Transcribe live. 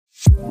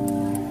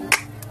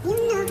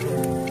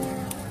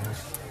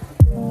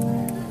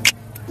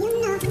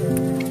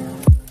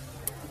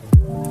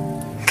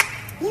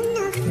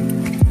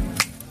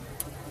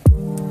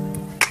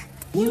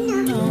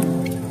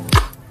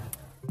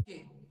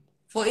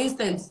For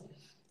instance,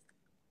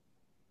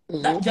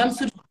 that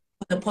jumpsuit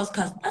for the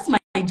podcast, that's my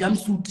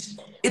jumpsuit.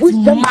 It's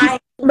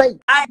mine.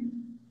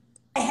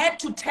 I had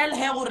to tell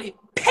her,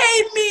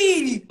 pay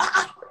me.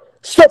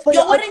 So for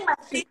you're wearing my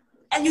thing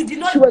and you did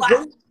not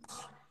bath.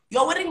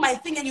 You're wearing my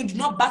thing and you did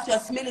not bath. You're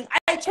smelling.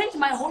 I changed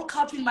my whole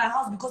couch in my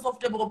house because of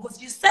Tebogo, because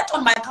she sat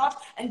on my couch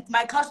and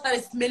my couch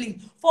started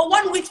smelling. For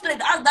 1 week straight,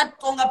 ask that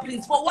Tonga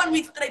prince. For 1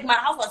 week straight, my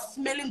house was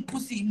smelling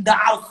pussy in the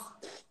house.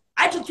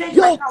 I had to change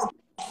my couch.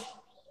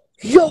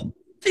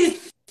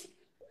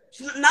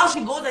 Now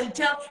she goes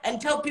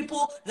and tell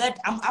people that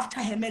I'm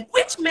after her man.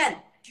 Which man?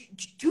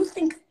 Do you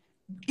think,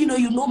 you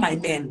know my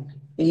man?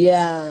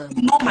 Yeah.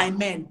 You know my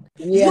man.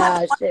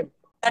 Yeah,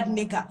 that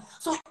nigga.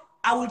 So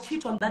I will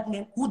cheat on that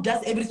man who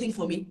does everything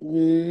for me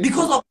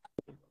because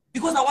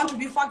I want to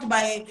be fucked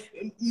by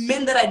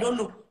men that I don't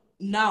know.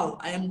 Now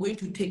I am going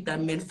to take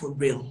that man for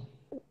real.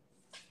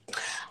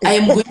 I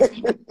am going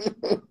to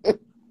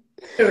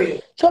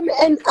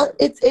and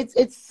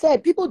it's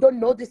sad. People don't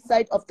know this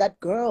side of that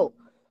girl.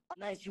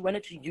 Nice, she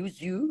wanted to use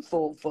you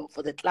for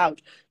the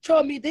clout.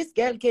 Show me this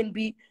girl can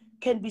be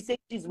said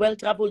she's well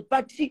traveled,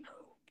 but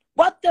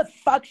what the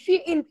fuck? She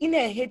in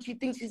her head she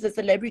thinks she's a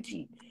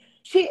celebrity.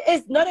 She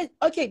is not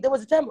okay. There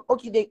was a time,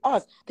 they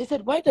asked, they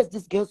said, why does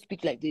this girl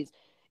speak like this?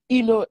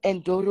 Inno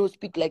and Doro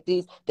speak like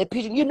this. The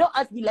pigeon,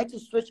 us, we like to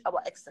switch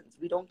our accents.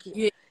 We don't care.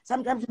 Yeah.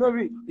 Sometimes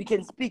we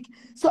can speak.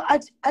 So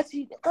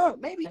actually,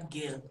 maybe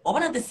girl, or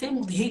one of the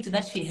same hate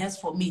that she has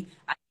for me.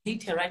 I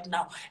hate her right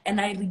now, and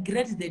I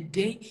regret the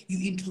day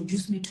you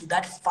introduced me to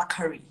that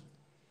fuckery.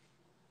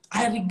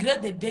 I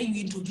regret the day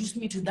you introduced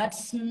me to that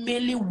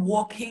smelly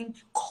walking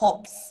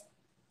corpse.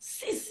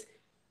 Sis,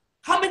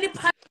 how many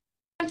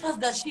punches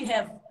does she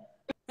have?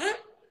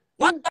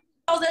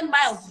 1,000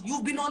 miles.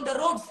 You've been on the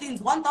road since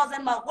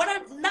 1,000 miles.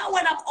 Now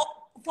when I'm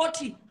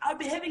 40, I'll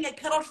be having a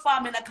carrot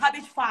farm and a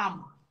cabbage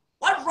farm.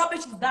 What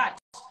rubbish is that?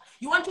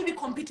 You want to be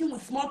competing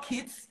with small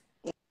kids?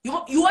 You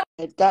are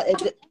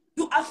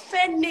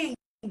fanning.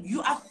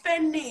 You are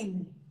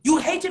fanning. You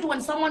hate it when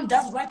someone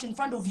does right in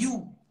front of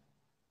you.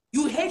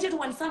 You hate it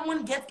when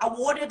someone gets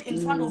awarded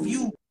in front of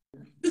you.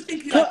 You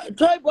think you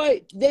Toy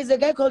Boy, there's a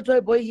guy called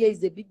Toy Boy here.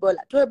 He's a big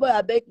baller. Toy Boy,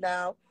 I beg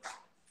now.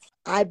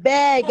 I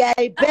beg,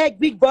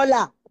 big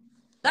baller.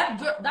 That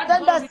girl.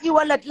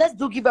 Let's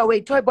do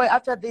giveaway. Toy Boy,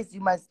 after this,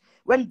 you must.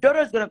 When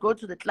Doro's gonna go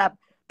to the club,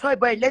 Toy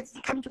Boy, let's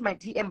come to my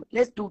DM.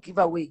 Let's do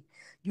giveaway.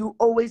 You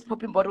always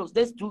popping bottles.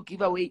 Let's do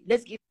giveaway.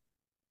 Let's give.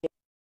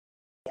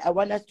 I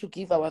want us to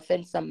give our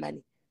fans some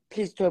money.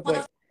 Please, Toy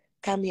Boy,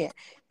 come here.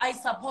 I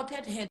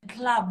supported her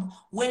club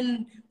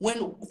when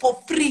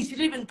for free. She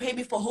didn't even pay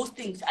me for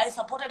hosting. I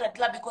supported her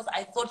club because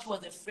I thought she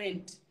was a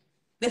friend.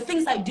 The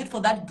things I did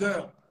for that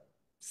girl,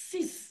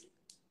 sis.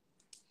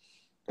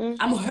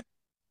 I'm hurt.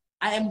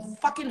 I am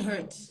fucking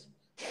hurt.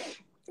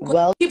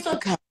 Well,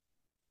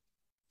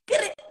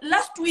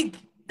 last week,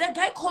 the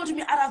guy called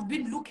me and I've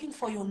been looking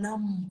for your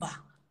number.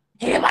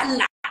 Hey,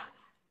 man.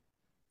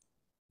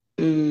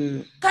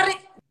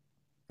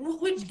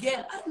 Which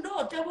girl? I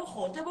know,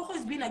 Tebogo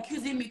has been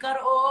accusing me.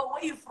 Oh,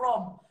 where are you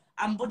from?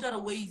 I'm border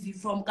away. Is he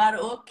from?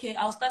 Okay,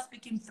 I'll start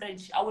speaking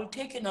French. I will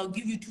take and I'll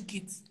give you 2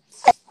 kids.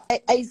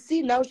 I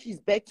see now she's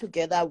back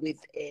together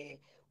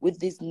with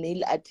this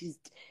nail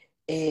artist.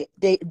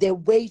 The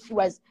way she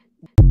was.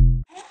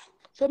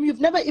 So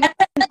you've never even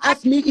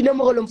asked me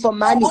for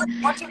money.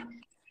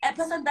 A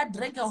person that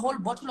drank a whole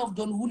bottle of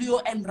Don Julio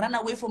and ran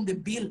away from the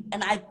bill,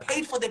 and I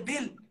paid for the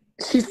bill.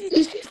 Is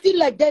she still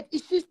like that?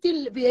 Is she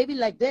still behaving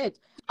like that?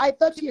 I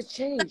thought she has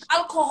changed.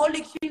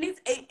 Alcoholic, she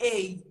needs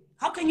AA.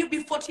 How can you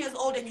be 40 years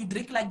old and you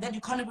drink like that? You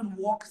can't even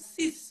walk,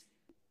 sis.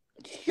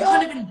 You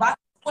can't even bath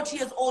 40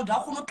 years old.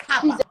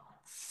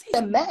 She's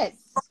a mess.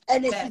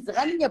 And she's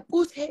running a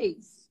puss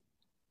haze.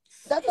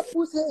 That's a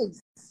puss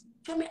haze.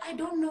 Tell me, I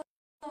don't know.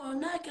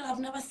 I've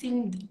never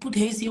seen put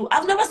haze.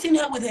 I've never seen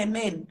her with her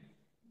man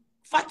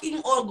fucking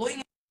or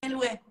going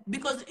anywhere,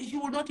 because she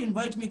will not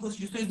invite me because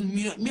she says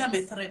me I'm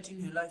a threat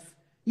in her life.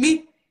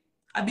 Me,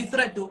 I be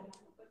threat though.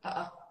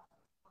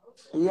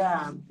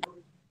 Yeah.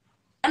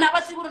 And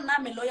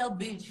I'm a loyal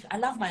bitch. I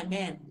love my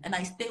man and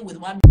I stay with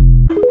one.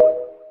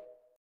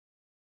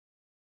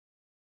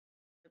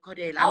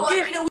 Because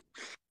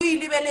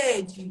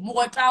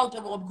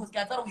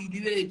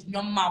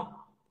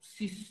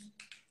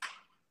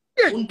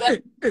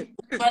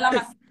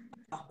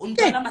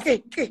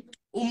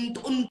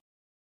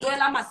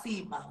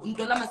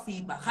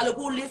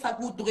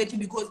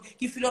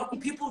he feel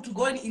people to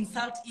go and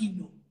insult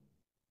Inno.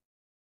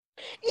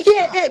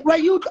 Yeah,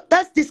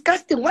 that's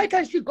disgusting. Why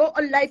can't she go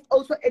on live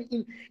also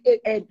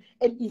and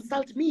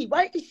insult me?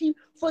 Why is she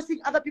forcing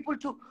other people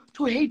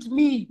to hate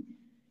me?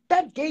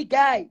 That gay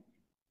guy.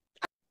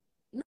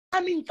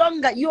 I mean,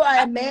 Tonga, you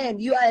are a man.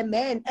 You are a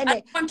man.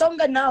 And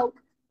Tonga now.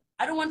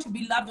 I don't want to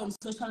be loved on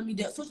social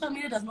media. Social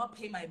media does not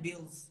pay my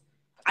bills.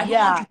 I don't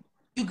want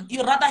to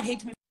you rather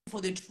hate me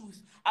for the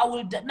truth. I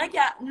will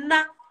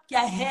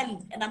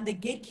hell, and I'm the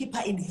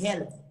gatekeeper in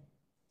hell.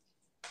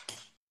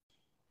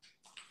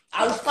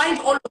 I'll find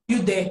all of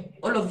you there,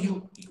 all of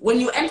you. When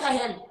you enter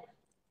hell,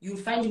 you'll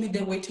find me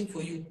there waiting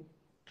for you.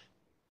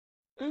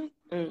 And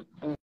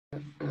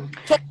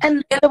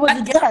there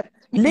was a time.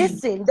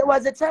 Listen, there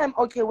was a time.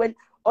 Okay, when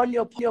on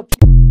your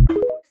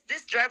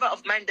this driver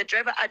of mine, the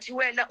driver athi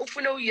wena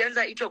ufuna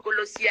uyenza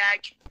itokolosi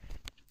yakhe.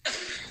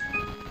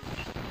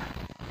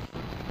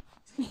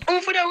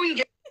 Ufuna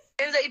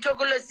uyenza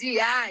itokolosi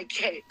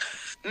yakhe.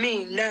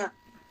 Mina.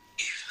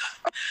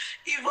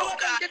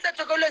 Ivoka. It's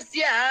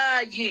itokolosi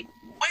yakhe.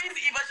 Why is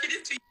Eva? She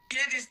needs to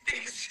hear these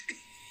things.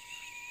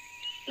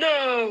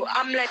 No,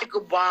 I'm like,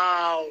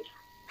 wow.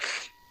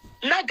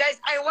 Now, guys,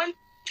 I want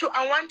to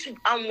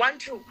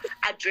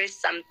address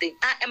something.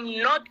 I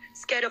am not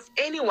scared of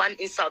anyone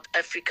in South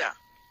Africa.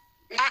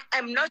 I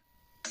am not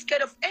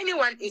scared of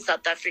anyone in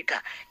South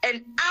Africa,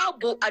 and I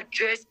will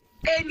address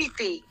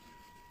anything.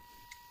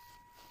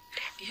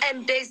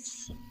 And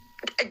there's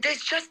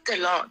just a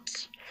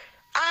lot.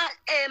 I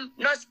am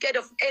not scared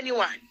of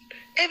anyone.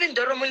 Even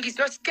Doro is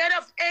not scared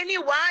of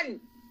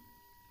anyone.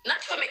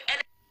 Not for me.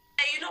 And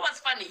you know what's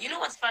funny?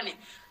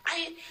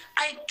 I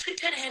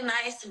treated her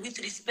nice with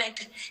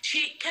respect.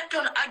 She kept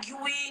on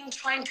arguing,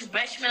 trying to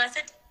bash me. And I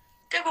said,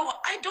 Tebogo,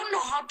 I don't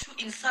know how to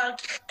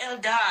insult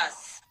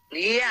elders.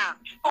 Yeah.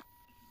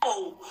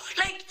 Oh,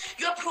 like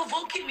you're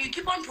provoking me. You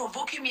keep on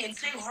provoking me and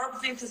saying horrible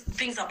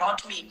things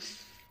about me.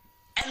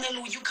 And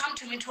then you come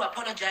to me to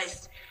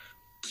apologize.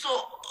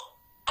 So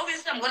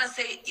obviously I'm going to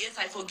say, yes,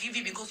 I forgive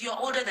you because you're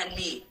older than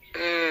me.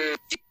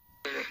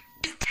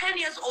 She's 10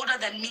 years older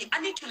than me.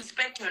 I need to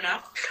respect her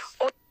now.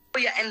 Oh,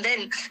 yeah, and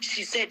then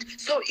she said,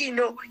 so,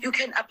 you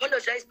can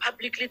apologize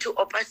publicly to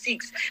Opa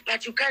 6,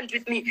 but you can't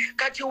with me.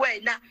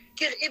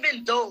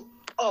 Even though,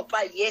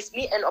 Opa, yes,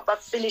 me and Opa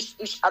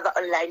finished each other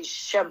online.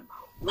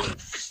 We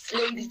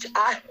slayed each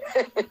other.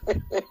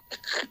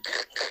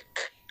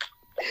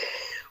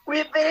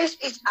 We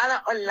finished each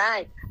other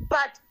online.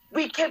 But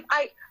we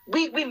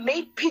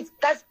made peace.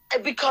 That's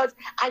because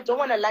I don't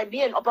want to lie.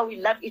 Me and Opa, we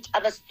love each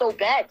other so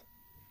bad.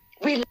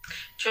 We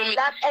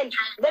love, and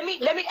let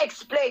me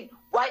explain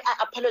why I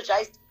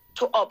apologized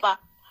to Opa.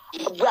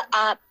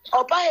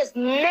 Opa has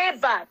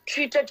never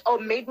treated or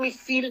made me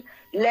feel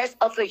less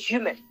of a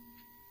human.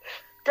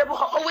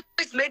 Tebogo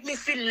always made me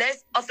feel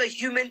less of a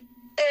human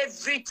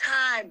every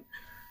time.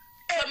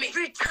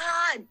 Every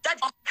time. That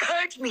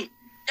hurt me.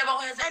 And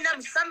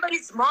I'm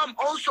somebody's mom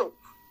also.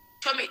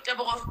 Tell me,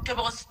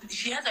 Tebogo,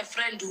 she has a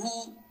friend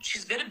who,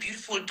 she's very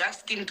beautiful,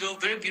 dark-skinned girl,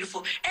 very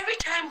beautiful. Every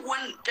time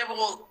when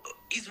Tebogo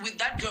is with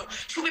that girl,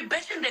 she'll be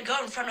bashing the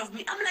girl in front of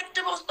me. I'm like,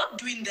 Tebogo, stop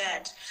doing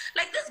that.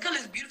 Like, this girl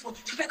is beautiful.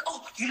 She's like,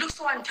 oh, you look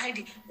so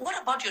untidy.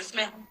 What about your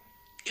smell?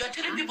 You're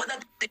telling people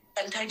that they're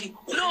untidy.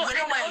 No,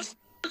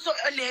 also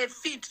on her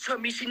feet, for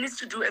me, she needs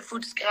to do a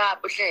foot scrub.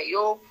 Okay,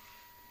 yo.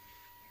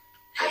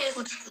 Yes.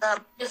 Foot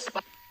scrub. Yes.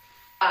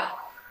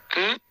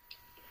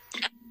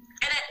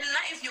 And now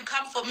if you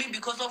come for me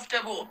because of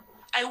Tebogo,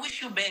 I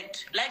wish you bad.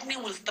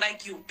 Lightning will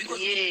strike you. Because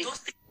those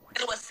things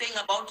they were saying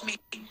about me,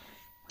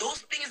 those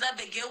things that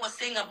the girl was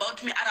saying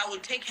about me, and I will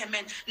take her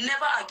man.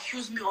 Never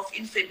accuse me of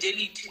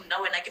infidelity.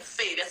 Now when I get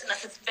fair, that's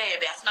not a fair,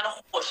 that's not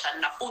a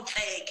portion.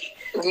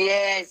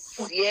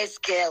 Yes,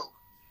 girl.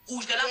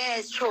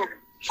 Yes, true.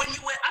 When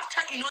you were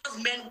after Inno's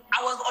man,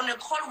 I was on a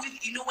call with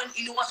Inno when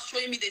Inno was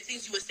showing me the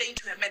things you were saying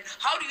to her man.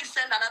 How do you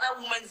send another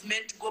woman's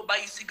man to go buy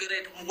you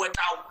cigarette?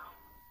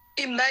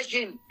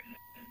 Imagine.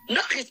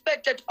 No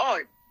respect at all.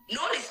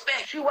 No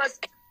respect. She was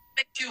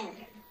respect you.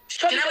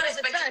 She never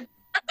respect you.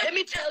 Let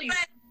me tell you.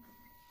 I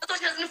thought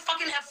she doesn't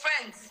fucking have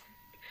friends.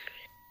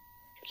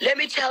 Let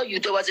me tell you,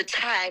 there was a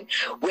time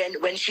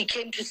when she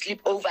came to sleep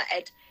over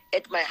at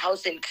my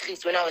house in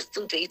Chris, when I was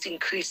still dating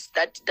Chris,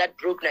 that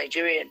broke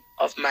Nigerian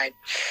of mine.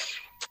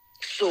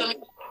 So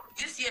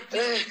this year,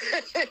 please.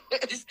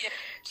 This year.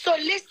 So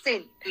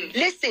listen.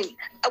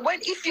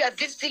 If you are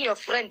visiting your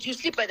friend, you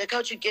sleep by the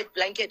couch, you get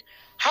blanket.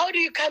 How do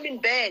you come in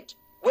bed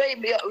where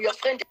your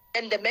friend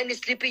and the man is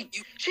sleeping?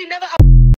 She never